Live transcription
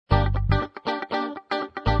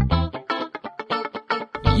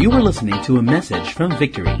You are listening to a message from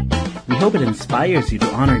Victory. We hope it inspires you to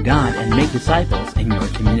honor God and make disciples in your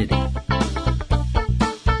community.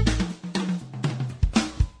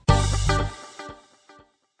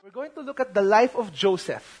 We're going to look at the life of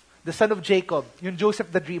Joseph, the son of Jacob, yung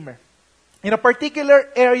Joseph the dreamer. In a particular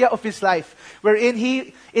area of his life, wherein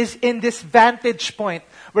he is in this vantage point,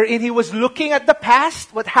 wherein he was looking at the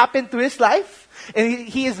past, what happened to his life, and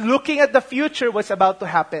he is looking at the future, what's about to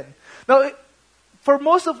happen. Now, for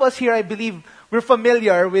most of us here, I believe, we're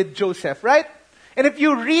familiar with Joseph, right? And if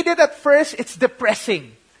you read it at first, it's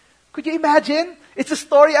depressing. Could you imagine? It's a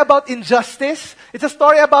story about injustice. It's a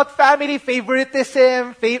story about family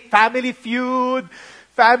favoritism, family feud,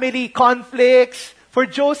 family conflicts. For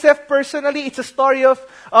Joseph personally, it's a story of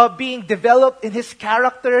being developed in his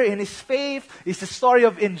character, in his faith. It's a story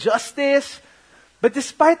of injustice. But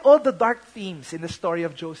despite all the dark themes in the story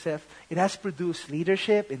of Joseph, it has produced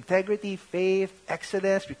leadership, integrity, faith,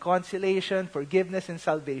 excellence, reconciliation, forgiveness, and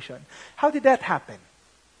salvation. How did that happen?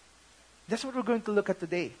 That's what we're going to look at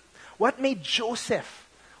today. What made Joseph,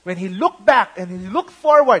 when he looked back and he looked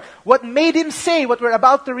forward, what made him say what we're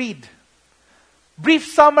about to read? Brief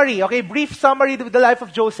summary with the life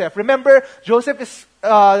of Joseph. Remember, Joseph is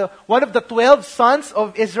one of the 12 sons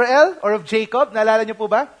of Israel or of Jacob. Naalala niyo po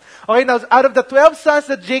ba? Okay, now out of the 12 sons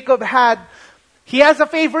that Jacob had, he has a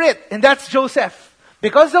favorite, and that's Joseph.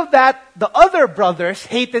 Because of that, the other brothers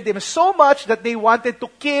hated him so much that they wanted to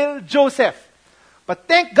kill Joseph. But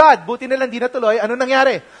thank God, buti na lang di natuloy. Ano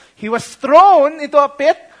nangyari? He was thrown into a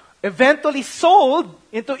pit, eventually sold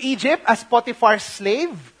into Egypt as Potiphar's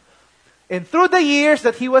slave. And through the years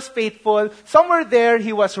that he was faithful, somewhere there,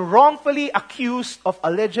 he was wrongfully accused of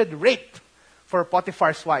alleged rape for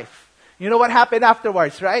Potiphar's wife. You know what happened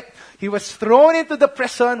afterwards, right? He was thrown into the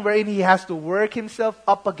prison wherein he has to work himself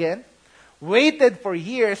up again, waited for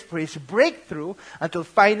years for his breakthrough until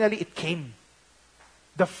finally it came.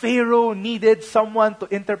 The Pharaoh needed someone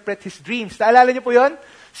to interpret his dreams. Naalala niyo po yun?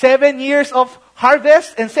 7 years of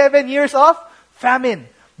harvest and 7 years of famine.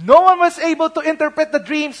 No one was able to interpret the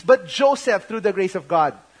dreams but Joseph through the grace of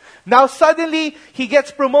God. Now suddenly, he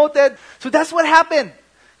gets promoted. So that's what happened.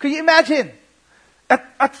 Could you imagine?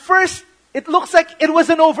 At first, it looks like it was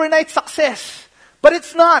an overnight success. But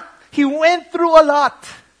it's not. He went through a lot.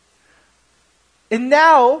 And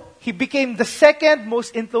now, he became the second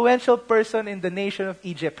most influential person in the nation of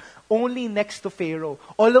Egypt, only next to Pharaoh.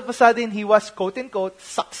 All of a sudden, he was, quote-unquote,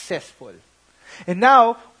 successful. And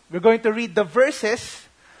now, we're going to read the verses.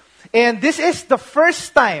 And this is the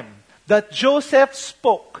first time that Joseph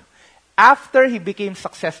spoke after he became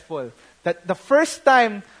successful. That the first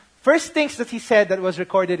things that he said that was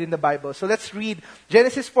recorded in the Bible. So let's read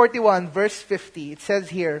Genesis 41, verse 50. It says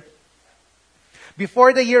here,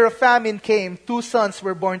 before the year of famine came, 2 sons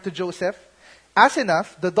were born to Joseph.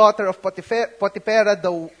 Asenath, the daughter of Potiphera,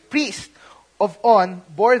 the priest of On,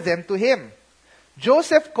 bore them to him.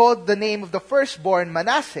 Joseph called the name of the firstborn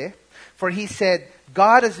Manasseh, for he said,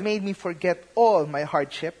 God has made me forget all my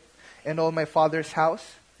hardship and all my father's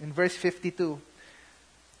house. In verse 52,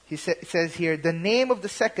 it says here, the name of the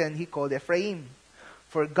second he called Ephraim,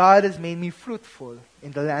 for God has made me fruitful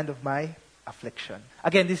in the land of my affliction.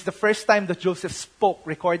 Again, this is the first time that Joseph spoke,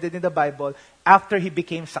 recorded in the Bible, after he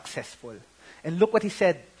became successful. And look what he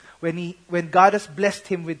said. When God has blessed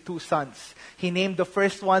him with 2 sons, he named the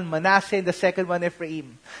first one Manasseh and the second one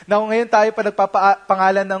Ephraim. Now ngayon tayo pa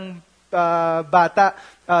nagpapangalan ng bata,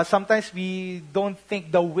 sometimes we don't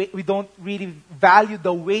really value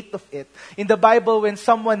the weight of it. In the Bible, when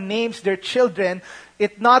someone names their children,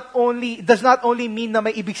 it does not only mean na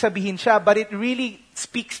may ibig sabihin siya, but it really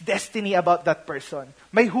speaks destiny about that person.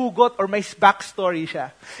 May hugot or may backstory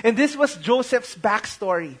siya. And this was Joseph's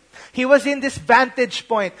backstory. He was in this vantage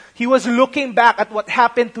point. He was looking back at what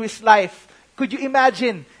happened to his life. Could you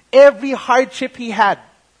imagine every hardship he had?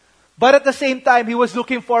 But at the same time, he was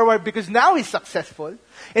looking forward because now he's successful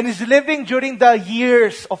and is living during the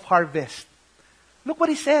years of harvest. Look what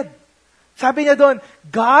he said. Sabi niya doon,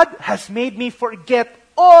 God has made me forget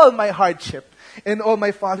all my hardship and all my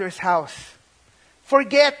father's house.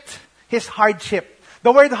 Forget his hardship.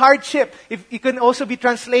 The word hardship, if it can also be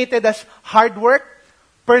translated as hard work,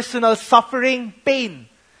 personal suffering, pain.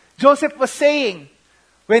 Joseph was saying,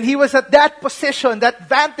 when he was at that position, that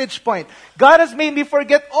vantage point, God has made me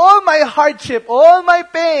forget all my hardship, all my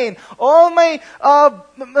pain, all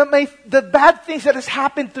the bad things that has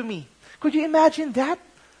happened to me. Could you imagine that?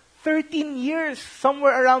 13 years,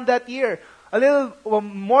 somewhere around that year. A little,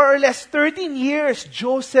 more or less 13 years,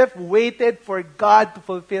 Joseph waited for God to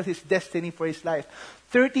fulfill his destiny for his life.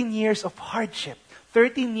 13 years of hardship,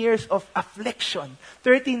 13 years of affliction,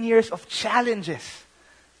 13 years of challenges.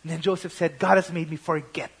 And then Joseph said, God has made me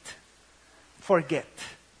forget. Forget.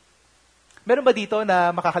 Meron ba dito na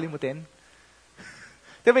makakalimutin?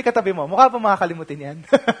 Di ba may katabi mo? Mukha pa makakalimutin yan.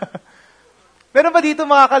 Meron ba dito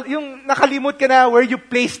yung nakalimut ka na where you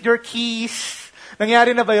placed your keys?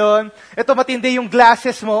 Nangyari na ba yun? Ito matindi yung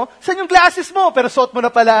glasses mo. Saan yung glasses mo? Pero suot mo na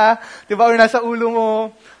pala. Di ba? Or nasa ulo mo.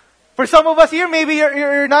 For some of us here, maybe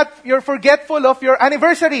you're forgetful of your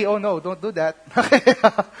anniversary. Oh no, don't do that.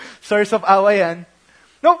 Source of awa yan.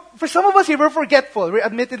 No, for some of us here, we're forgetful. We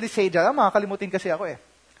admittedly say that, makakalimutin kasi ako eh.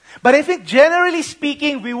 But I think generally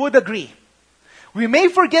speaking, we would agree. We may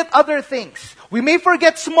forget other things. We may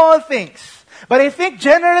forget small things. But I think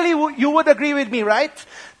generally you would agree with me, right?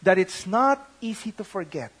 That it's not easy to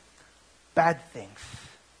forget bad things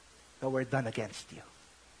that were done against you.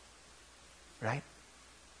 Right?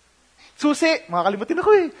 Susi, makakalimutin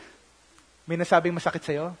ako eh. May nasabing masakit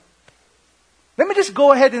sa'yo? Let me just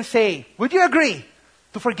go ahead and say, would you agree?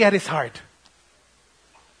 To forget is hard.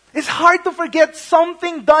 It's hard to forget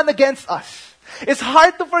something done against us. It's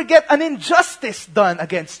hard to forget an injustice done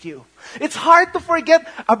against you. It's hard to forget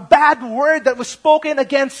a bad word that was spoken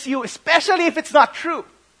against you, especially if it's not true.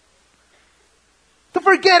 To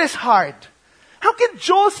forget is hard. How can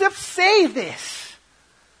Joseph say this?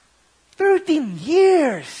 13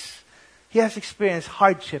 years he has experienced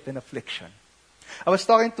hardship and affliction. I was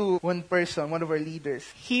talking to one person, one of our leaders.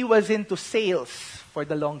 He was into sales for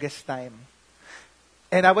the longest time.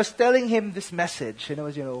 And I was telling him this message, and I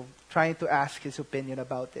was, trying to ask his opinion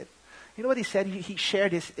about it. You know what he said? He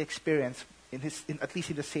shared his experience, at least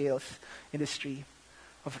in the sales industry,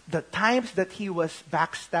 of the times that he was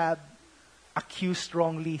backstabbed, accused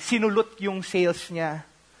wrongly, sinulot yung sales niya.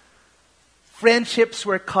 Friendships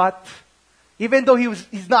were cut, even though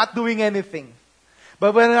he's not doing anything.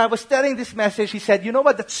 But when I was telling this message, he said, you know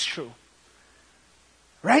what, that's true.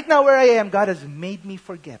 Right now where I am, God has made me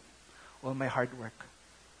forget all my hard work.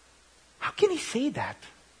 How can he say that?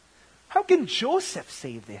 How can Joseph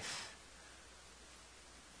say this?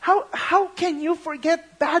 How can you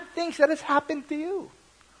forget bad things that has happened to you?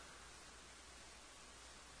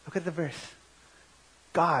 Look at the verse.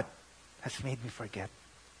 God has made me forget.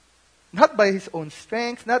 Not by his own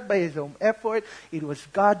strength, not by his own effort. It was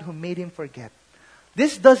God who made him forget.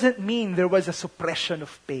 This doesn't mean there was a suppression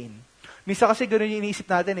of pain. Misa kasi gano'n yung iniisip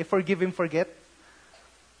natin forgive and forget.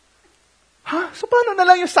 So paano na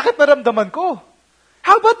lang yung sakit na ramdaman ko?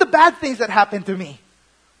 How about the bad things that happened to me?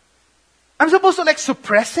 I'm supposed to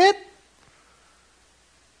suppress it?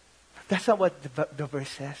 That's not what the verse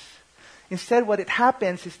says. Instead, what it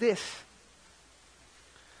happens is this.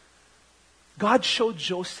 God showed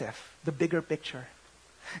Joseph the bigger picture.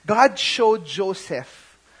 God showed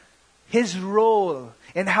Joseph his role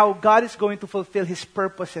and how God is going to fulfill his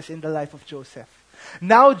purposes in the life of Joseph.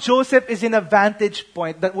 Now Joseph is in a vantage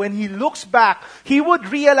point that when he looks back, he would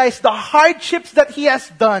realize the hardships that he has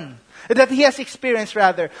done, that he has experienced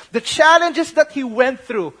rather, the challenges that he went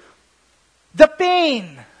through, the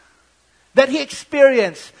pain that he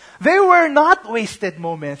experienced. They were not wasted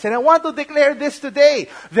moments. And I want to declare this today.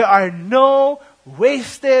 There are no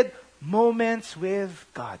wasted moments with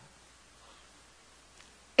God.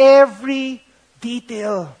 Every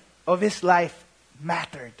detail of his life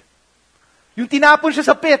mattered. Yung tinapon siya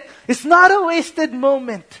sa pit is not a wasted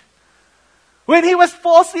moment. When he was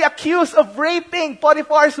falsely accused of raping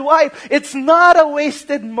Potiphar's wife, it's not a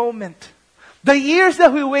wasted moment. The years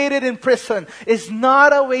that we waited in prison is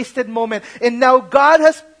not a wasted moment. And now God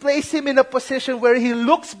has placed him in a position where he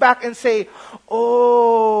looks back and say,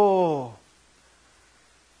 oh,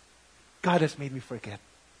 God has made me forget.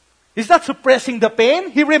 He's not suppressing the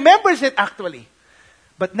pain. He remembers it actually.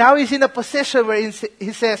 But now he's in a position where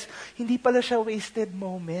he says, hindi pala siya wasted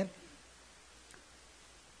moment.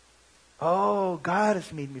 Oh, God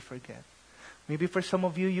has made me forget. Maybe for some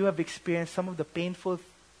of you, you have experienced some of the painful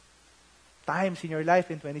times in your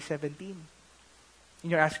life in 2017.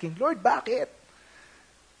 And you're asking, Lord, bakit?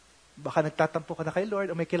 Baka nagtatampo ka na kay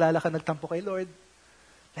Lord o may kilala ka nagtampo kay Lord.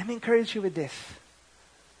 Let me encourage you with this.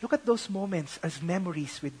 Look at those moments as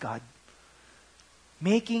memories with God.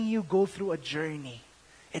 Making you go through a journey.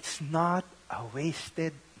 It's not a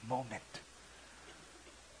wasted moment.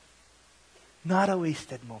 Not a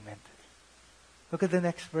wasted moment. Look at the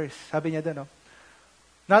next verse. Sabi niya doon,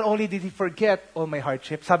 not only did he forget all my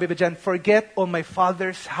hardships, sabi ba dyan, forget all my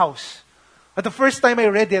father's house. At the first time I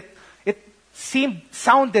read it, it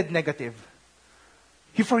sounded negative.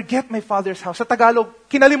 He forget my father's house. Sa Tagalog,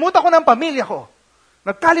 kinalimutan ko ng pamilya ko.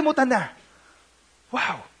 Nagkalimutan na.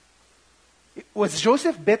 Wow. Was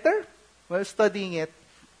Joseph bitter? While studying it,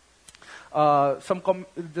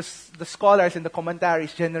 the scholars and the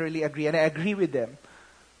commentaries generally agree, and I agree with them,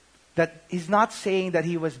 that he's not saying that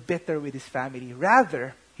he was bitter with his family.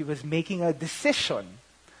 Rather, he was making a decision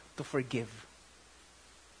to forgive.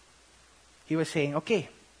 He was saying, okay,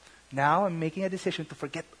 now I'm making a decision to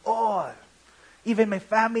forget all. Even my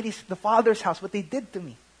family's, the father's house, what they did to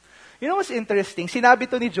me. You know what's interesting? Sinabi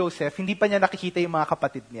to ni Joseph, hindi pa niya nakikita yung mga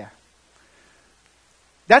kapatid niya.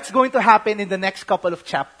 That's going to happen in the next couple of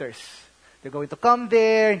chapters. They're going to come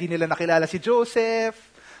there, hindi nila nakilala si Joseph.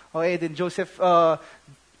 Okay, then Joseph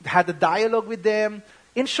had a dialogue with them.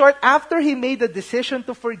 In short, after he made the decision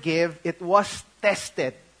to forgive, it was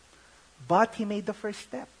tested. But he made the first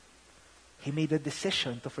step. He made a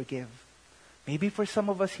decision to forgive. Maybe for some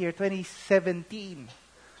of us here, 2017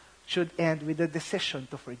 should end with a decision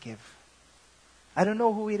to forgive. I don't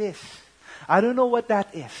know who it is. I don't know what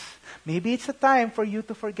that is. Maybe it's a time for you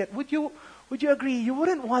to forget. Would you agree? You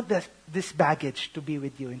wouldn't want this baggage to be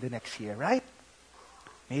with you in the next year, right?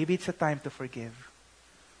 Maybe it's a time to forgive.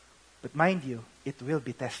 But mind you, it will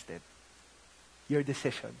be tested. Your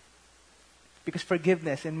decision. Because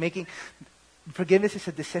forgiveness is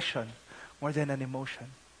a decision more than an emotion.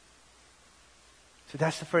 So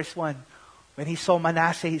that's the first one. When he saw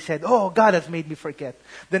Manasseh, he said, oh, God has made me forget.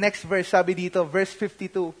 The next verse, sabi dito, verse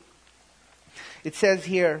 52. It says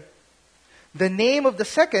here, the name of the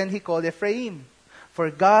second he called Ephraim, for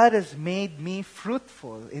God has made me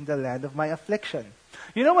fruitful in the land of my affliction.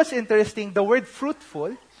 You know what's interesting? The word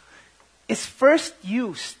fruitful is first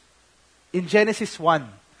used in Genesis 1.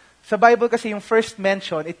 Sa Bible kasi yung first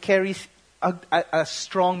mention, it carries a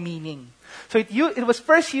strong meaning. So it was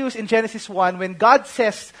first used in Genesis 1 when God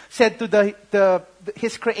said to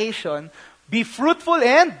His creation, be fruitful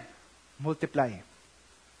and multiply.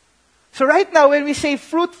 So right now, when we say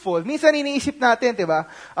fruitful, minsan iniisip natin, diba?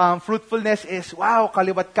 Fruitfulness is, wow,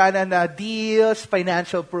 kaliwat kanan na deals,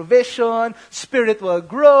 financial provision, spiritual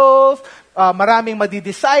growth, maraming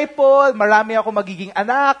madidisciple, marami ako magiging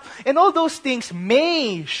anak, and all those things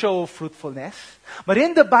may show fruitfulness. But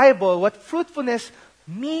in the Bible, what fruitfulness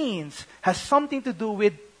means has something to do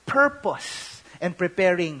with purpose and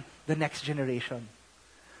preparing the next generation.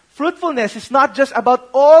 Fruitfulness is not just about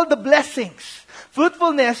all the blessings.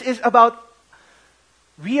 Fruitfulness is about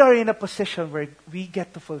we are in a position where we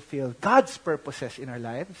get to fulfill God's purposes in our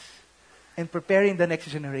lives and preparing the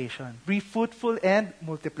next generation. Be fruitful and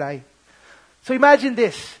multiply. So imagine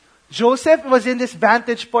this. Joseph was in this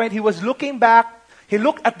vantage point. He was looking back. He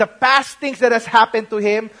looked at the past things that has happened to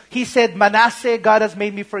him. He said, Manasseh, God has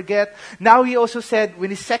made me forget. Now he also said, with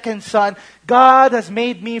his second son, God has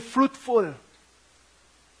made me fruitful.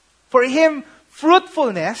 For him,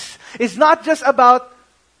 fruitfulness is not just about,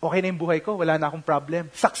 okay na yung buhay ko, wala na akong problem,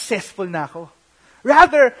 successful na ako.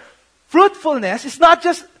 Rather, fruitfulness is not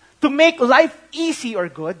just to make life easy or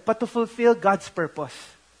good, but to fulfill God's purpose.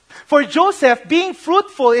 For Joseph, being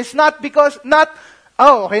fruitful is not,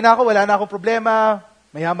 okay na ako, wala na akong problema,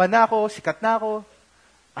 mayaman na ako, sikat na ako,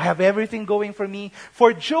 I have everything going for me.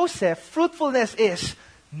 For Joseph, fruitfulness is,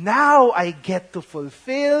 now I get to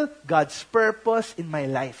fulfill God's purpose in my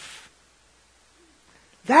life.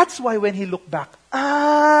 That's why when he looked back,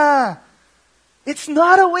 it's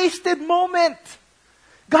not a wasted moment.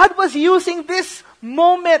 God was using this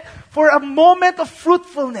moment for a moment of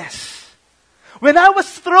fruitfulness. When I was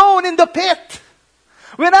thrown in the pit,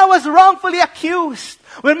 when I was wrongfully accused,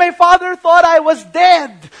 when my father thought I was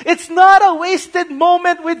dead, it's not a wasted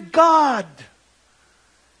moment with God.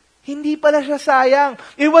 Hindi pala siya sayang.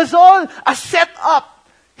 It was all a setup.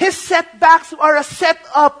 His setbacks are a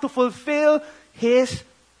setup to fulfill His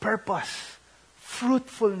purpose.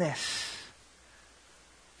 Fruitfulness.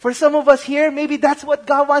 For some of us here, maybe that's what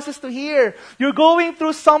God wants us to hear. You're going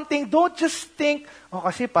through something, don't just think,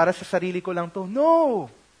 kasi para sa sarili ko lang to. No.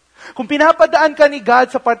 Kung pinapadaan ka ni God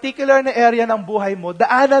sa particular na area ng buhay mo,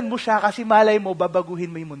 daanan mo siya kasi malay mo, babaguhin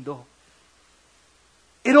mo yung mundo.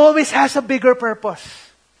 It always has a bigger purpose.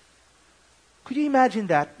 Could you imagine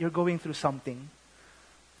that? You're going through something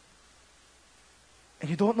and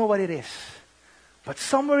you don't know what it is. But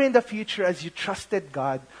somewhere in the future, as you trusted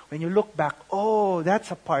God, when you look back,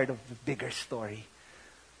 that's a part of the bigger story.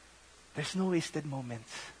 There's no wasted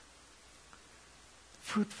moments.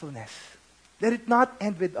 Fruitfulness. Let it not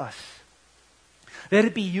end with us. Let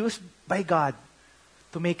it be used by God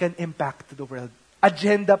to make an impact to the world.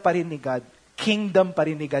 Agenda pa rin ni God. Kingdom pa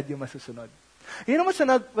rin ni God yung masusunod. You know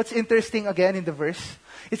what's interesting again in the verse?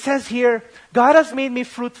 It says here, God has made me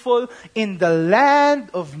fruitful in the land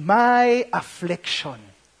of my affliction.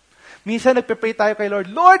 Minsan nagpe-pray tayo kay Lord,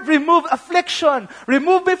 Lord, remove affliction.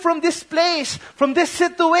 Remove me from this place, from this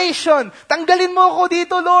situation. Tanggalin mo ako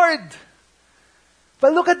dito, Lord.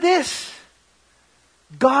 But look at this.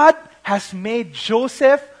 God has made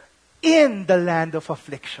Joseph in the land of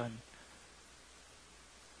affliction.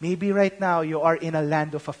 Maybe right now you are in a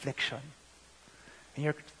land of affliction. And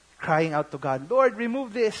you're crying out to God, Lord,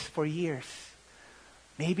 remove this for years.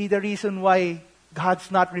 Maybe the reason why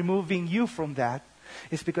God's not removing you from that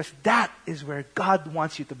is because that is where God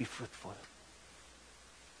wants you to be fruitful.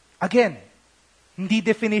 Again, hindi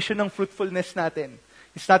definition ng fruitfulness natin.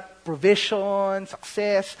 It's not provision,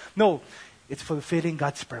 success. No, it's fulfilling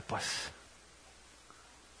God's purpose.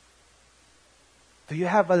 Do you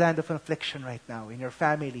have a land of affliction right now in your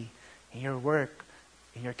family, in your work,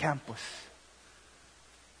 in your campus?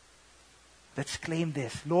 Let's claim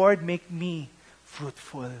this. Lord, make me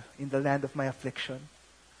fruitful in the land of my affliction.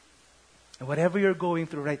 And whatever you're going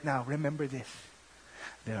through right now, remember this.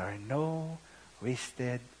 There are no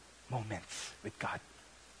wasted moments with God.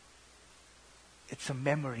 It's a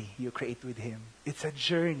memory you create with Him. It's a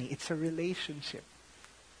journey. It's a relationship.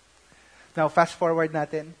 Now, fast forward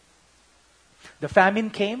natin. The famine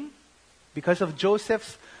came because of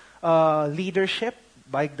Joseph's leadership.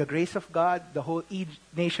 By the grace of God, the whole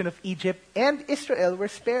nation of Egypt and Israel were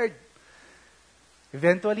spared.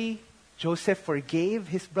 Eventually, Joseph forgave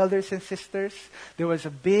his brothers and sisters. There was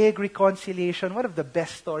a big reconciliation. One of the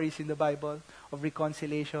best stories in the Bible of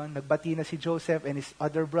reconciliation. Nagbati na si Joseph and his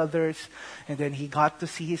other brothers. And then he got to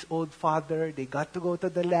see his old father. They got to go to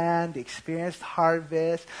the land. They experienced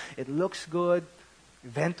harvest. It looks good.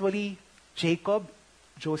 Eventually, Jacob,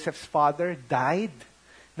 Joseph's father, died.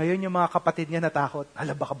 Ngayon yung mga kapatid niya natakot,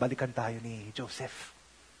 hala baka balikan tayo ni Joseph.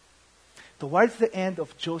 Towards the end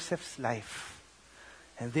of Joseph's life,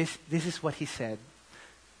 and this is what he said,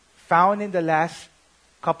 found in the last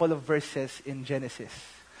couple of verses in Genesis.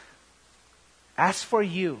 As for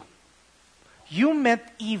you, you meant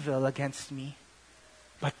evil against me,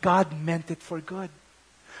 but God meant it for good,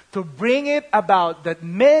 to bring it about that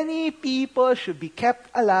many people should be kept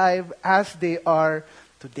alive as they are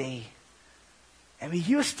today. And we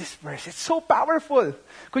use this verse. It's so powerful.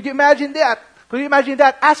 Could you imagine that? Could you imagine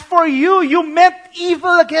that? As for you, you meant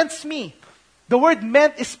evil against me. The word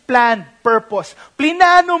meant is planned, purpose.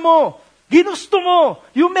 Plinano mo. Ginusto mo.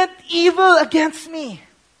 You meant evil against me.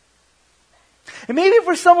 And maybe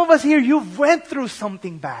for some of us here, you've went through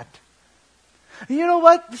something bad. And you know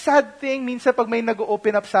what? The sad thing, minsan pag may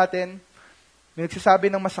nag-open up sa atin, may nagsasabi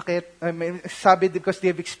ng masakit, may nagsasabi because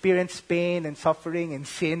they've experienced pain and suffering and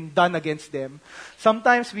sin done against them.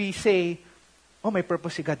 Sometimes we say, oh, may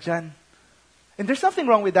purpose si God dyan. And there's nothing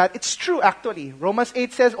wrong with that. It's true, actually. Romans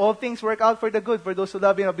 8 says, all things work out for the good for those who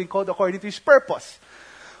love Him and have been called according to His purpose.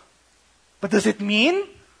 But does it mean,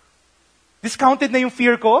 discounted na yung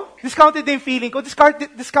fear ko? Discounted na yung feeling ko?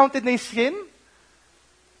 Discounted na yung sin?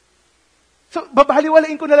 So,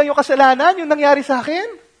 babaliwalain ko na lang yung kasalanan, yung nangyari sa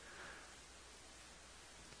akin?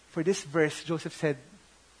 For this verse, Joseph said,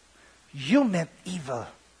 you meant evil.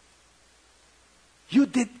 You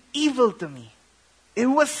did evil to me. It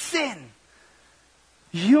was sin.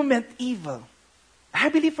 You meant evil. I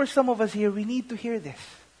believe for some of us here, we need to hear this.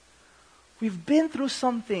 We've been through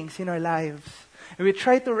some things in our lives, and we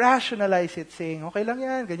try to rationalize it, saying, okay lang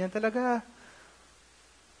yan, ganyan talaga.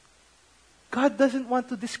 God doesn't want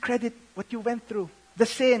to discredit what you went through, the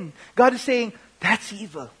sin. God is saying, that's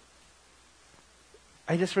evil.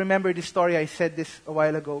 I just remember this story. I said this a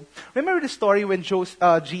while ago. Remember the story when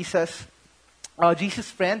Jesus'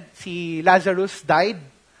 friend, si Lazarus, died?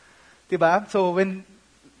 Diba? So when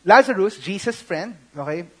Lazarus, Jesus' friend,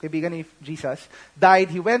 okay, kaibigan ni Jesus, died,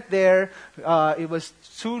 he went there. It was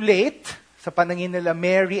too late. Sa panangin nila,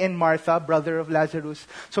 Mary and Martha, brother of Lazarus.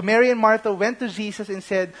 So Mary and Martha went to Jesus and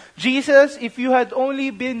said, Jesus, if you had only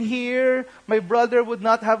been here, my brother would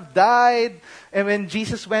not have died. And when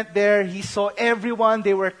Jesus went there, he saw everyone.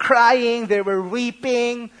 They were crying. They were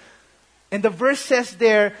weeping. And the verse says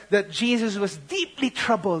there that Jesus was deeply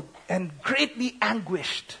troubled and greatly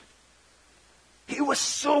anguished. He was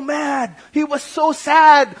so mad. He was so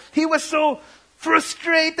sad. He was so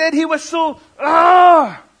frustrated. He was so,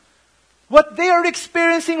 What they are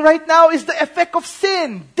experiencing right now is the effect of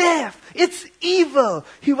sin, death. It's evil.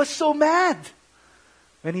 He was so mad.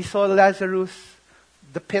 When he saw Lazarus,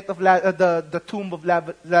 the pit of the tomb of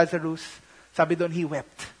Lazarus, sabi doon, he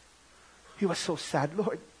wept. He was so sad.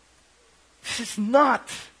 Lord, this is not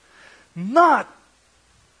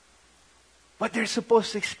what they're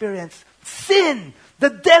supposed to experience. Sin,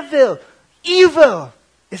 the devil, evil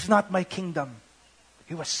is not my kingdom.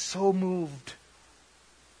 He was so moved.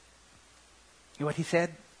 You know what he said?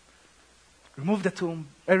 Remove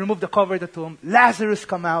the cover of the tomb. Lazarus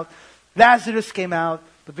come out. Lazarus came out.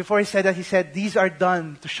 But before he said that, he said, these are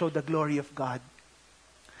done to show the glory of God.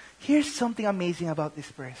 Here's something amazing about this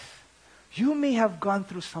verse. You may have gone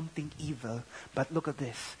through something evil, but look at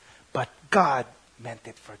this. But God meant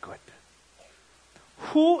it for good.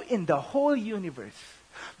 Who in the whole universe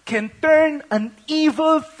can turn an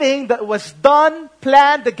evil thing that was done,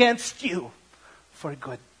 planned against you for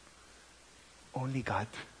good? Only God.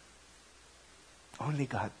 Only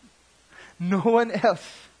God. No one else.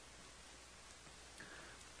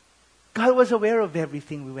 God was aware of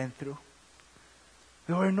everything we went through.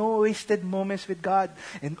 There were no wasted moments with God.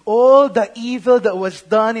 And all the evil that was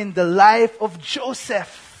done in the life of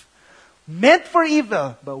Joseph, meant for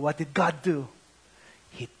evil. But what did God do?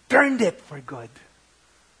 He turned it for good.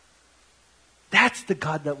 That's the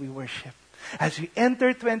God that we worship. As we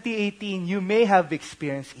enter 2018, you may have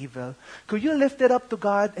experienced evil. Could you lift it up to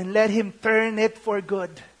God and let Him turn it for good?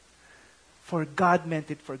 For God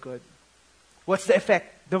meant it for good. What's the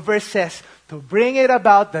effect? The verse says, to bring it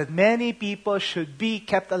about that many people should be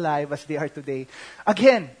kept alive as they are today.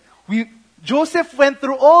 Again, Joseph went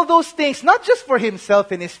through all those things, not just for himself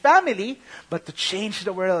and his family, but to change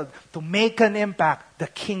the world, to make an impact, the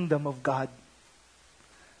kingdom of God.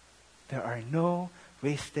 There are no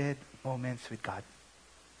wasted moments with God.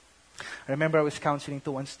 I remember I was counseling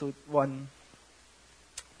to one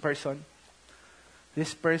person.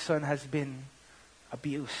 This person has been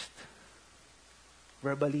abused.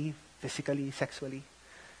 Verbally, physically, sexually.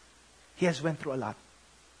 He has went through a lot.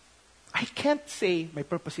 I can't say may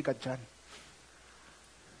purpose ka dyan.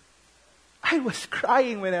 I was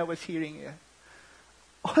crying when I was hearing it.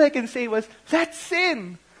 All I can say was, that's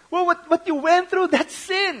sin. Well, what you went through, that's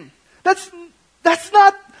sin. That's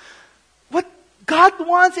not what God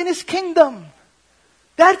wants in His kingdom.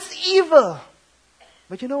 That's evil.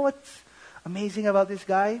 But you know what's amazing about this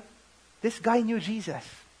guy? This guy knew Jesus.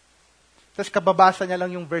 Tapos kababasa niya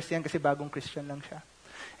lang yung verse yan kasi bagong Christian lang siya.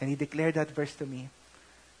 And he declared that verse to me.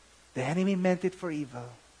 The enemy meant it for evil,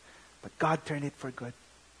 but God turned it for good.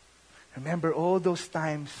 Remember all those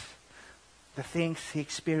times, the things he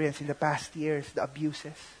experienced in the past years, the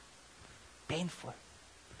abuses. Painful.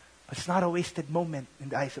 But it's not a wasted moment in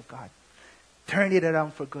the eyes of God. Turn it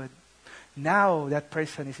around for good. Now that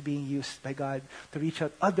person is being used by God to reach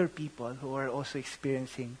out other people who are also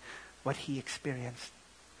experiencing what he experienced.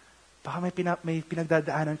 Baka may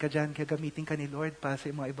pinagdadaanan ka dyan, kaya gamitin ka ni Lord para sa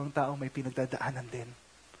mga ibang tao may pinagdadaanan din.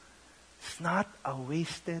 It's not a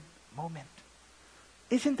wasted moment.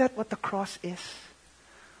 Isn't that what the cross is?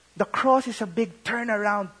 The cross is a big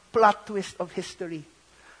turnaround, plot twist of history.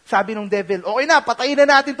 Sabi ng devil, okay na, patayin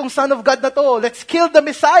na natin tong Son of God na to. Let's kill the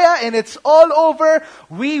Messiah and it's all over.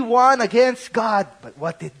 We won against God. But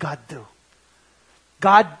what did God do?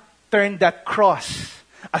 God turned that cross,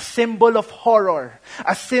 a symbol of horror,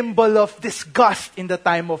 a symbol of disgust in the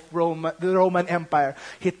time of the Roman Empire.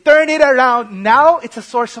 He turned it around. Now it's a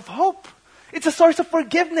source of hope. It's a source of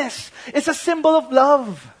forgiveness. It's a symbol of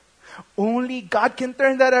love. Only God can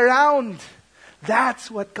turn that around.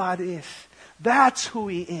 That's what God is. That's who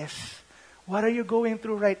He is. What are you going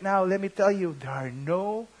through right now? Let me tell you, there are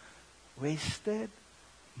no wasted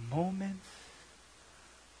moments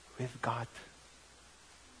with God.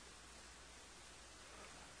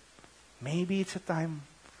 Maybe it's a time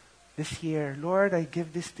this year, Lord, I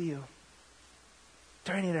give this to you.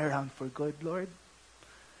 Turn it around for good, Lord.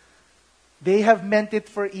 They have meant it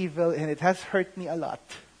for evil and it has hurt me a lot.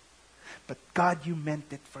 But God, you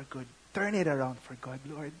meant it for good. Turn it around for good,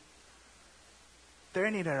 Lord.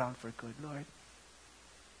 Turn it around for good, Lord.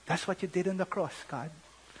 That's what you did on the cross, God.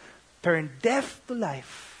 Turn death to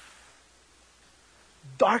life.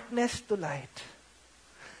 Darkness to light.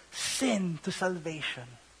 Sin to salvation.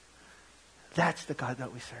 That's the God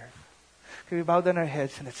that we serve. Can we bow down our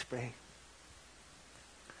heads and let's pray?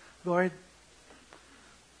 Lord,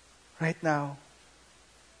 right now,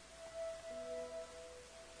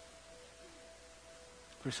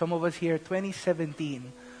 for some of us here,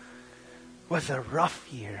 2017 was a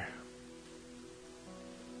rough year.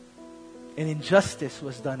 And injustice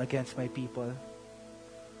was done against my people.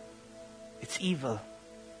 It's evil.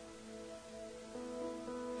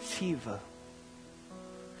 It's evil.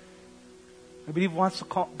 I believe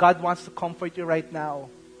God wants to comfort you right now.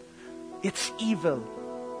 It's evil.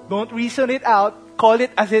 Don't reason it out. Call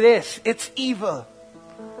it as it is. It's evil.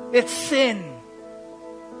 It's sin.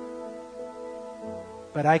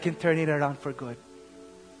 But I can turn it around for good.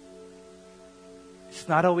 It's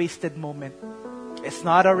not a wasted moment. It's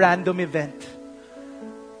not a random event.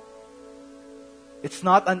 It's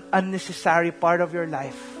not an unnecessary part of your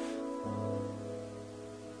life.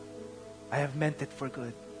 I have meant it for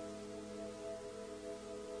good.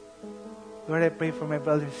 Lord, I pray for my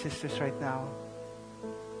brothers and sisters right now.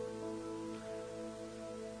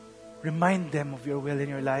 Remind them of your will in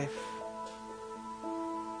your life.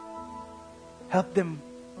 Help them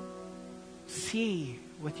see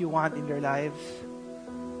what you want in their lives.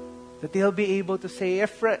 That they'll be able to say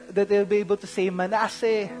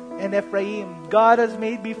Manasseh and Ephraim, God has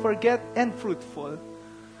made me forget and fruitful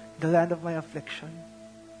the land of my affliction.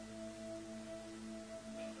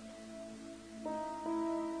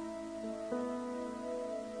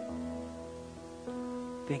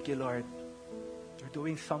 Thank you, Lord. You're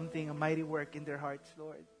doing something, a mighty work in their hearts,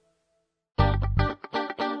 Lord.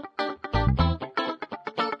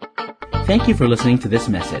 Thank you for listening to this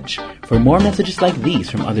message. For more messages like these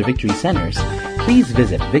from other Victory Centers, please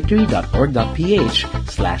visit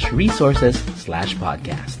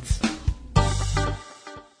victory.org.ph/resources/podcast.